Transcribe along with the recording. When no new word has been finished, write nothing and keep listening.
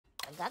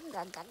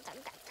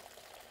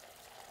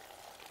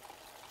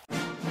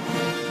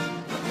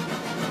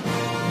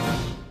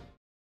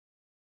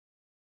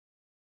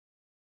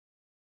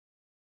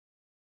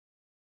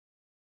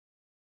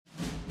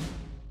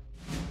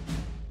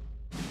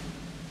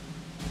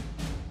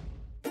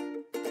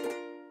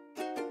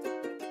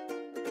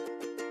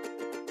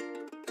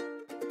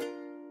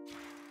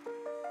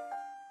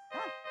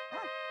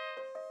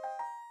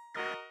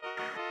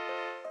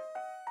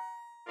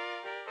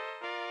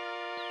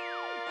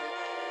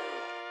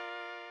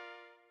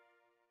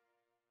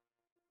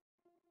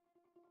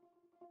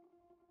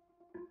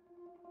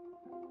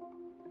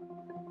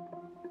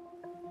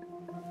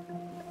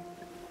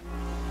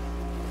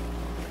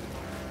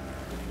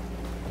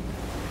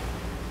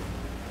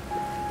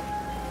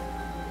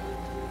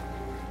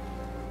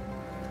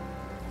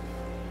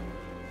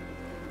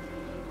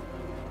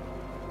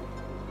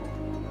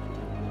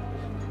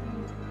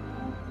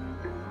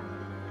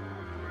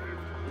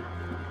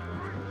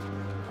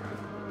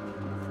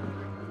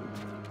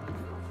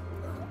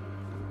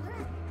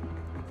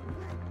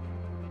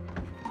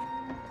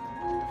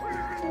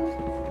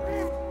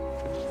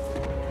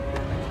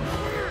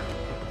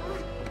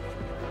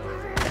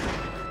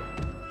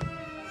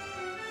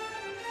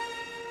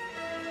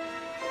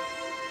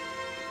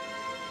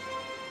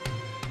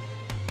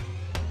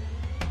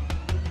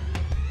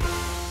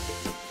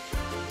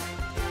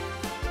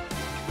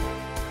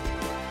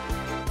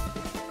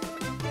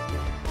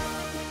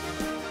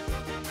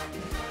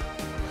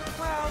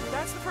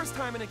That's the first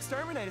time an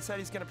exterminator said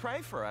he's gonna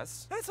pray for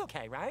us. That's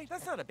okay, right?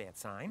 That's not a bad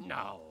sign.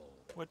 No.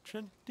 What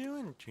you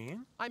doing,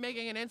 Gene? I'm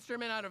making an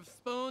instrument out of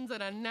spoons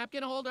and a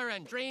napkin holder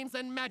and dreams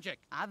and magic.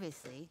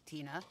 Obviously,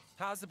 Tina.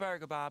 How's the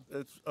burger, Bob?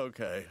 It's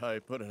okay. I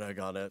put an egg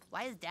on it.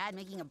 Why is Dad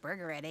making a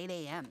burger at 8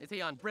 a.m.? Is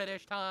he on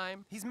British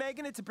time? He's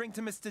making it to bring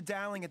to Mr.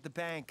 Dowling at the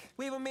bank.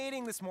 We have a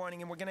meeting this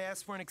morning and we're gonna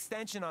ask for an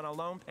extension on our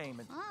loan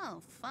payment.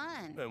 Oh,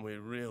 fun. And we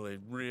really,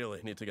 really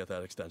need to get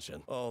that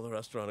extension. All the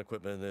restaurant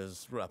equipment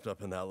is wrapped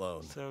up in that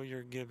loan. So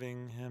you're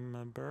giving him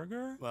a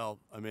burger? Well,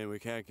 I mean, we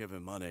can't give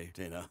him money,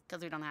 Tina.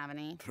 Because we don't have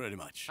any. Pretty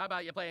much. How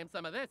about you play him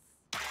some of this?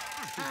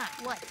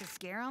 What, to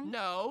scare him?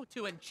 No,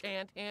 to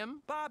enchant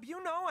him. Bob,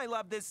 you know I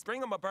love this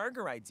bring him a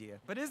burger idea.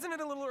 But isn't it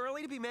a little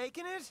early to be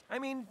making it? I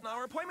mean,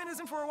 our appointment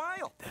isn't for a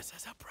while. This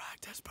is a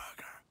practice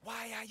burger.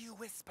 Why are you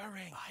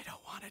whispering? I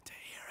don't want it to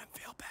hear him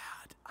feel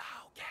bad.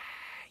 Okay.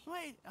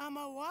 Wait, a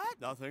what?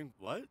 Nothing.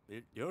 What?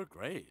 You're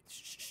great.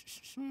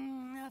 Shh.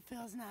 That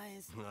feels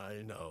nice.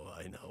 I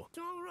know.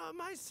 Don't rub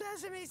my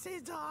sesame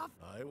seeds off.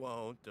 I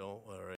won't. Don't worry.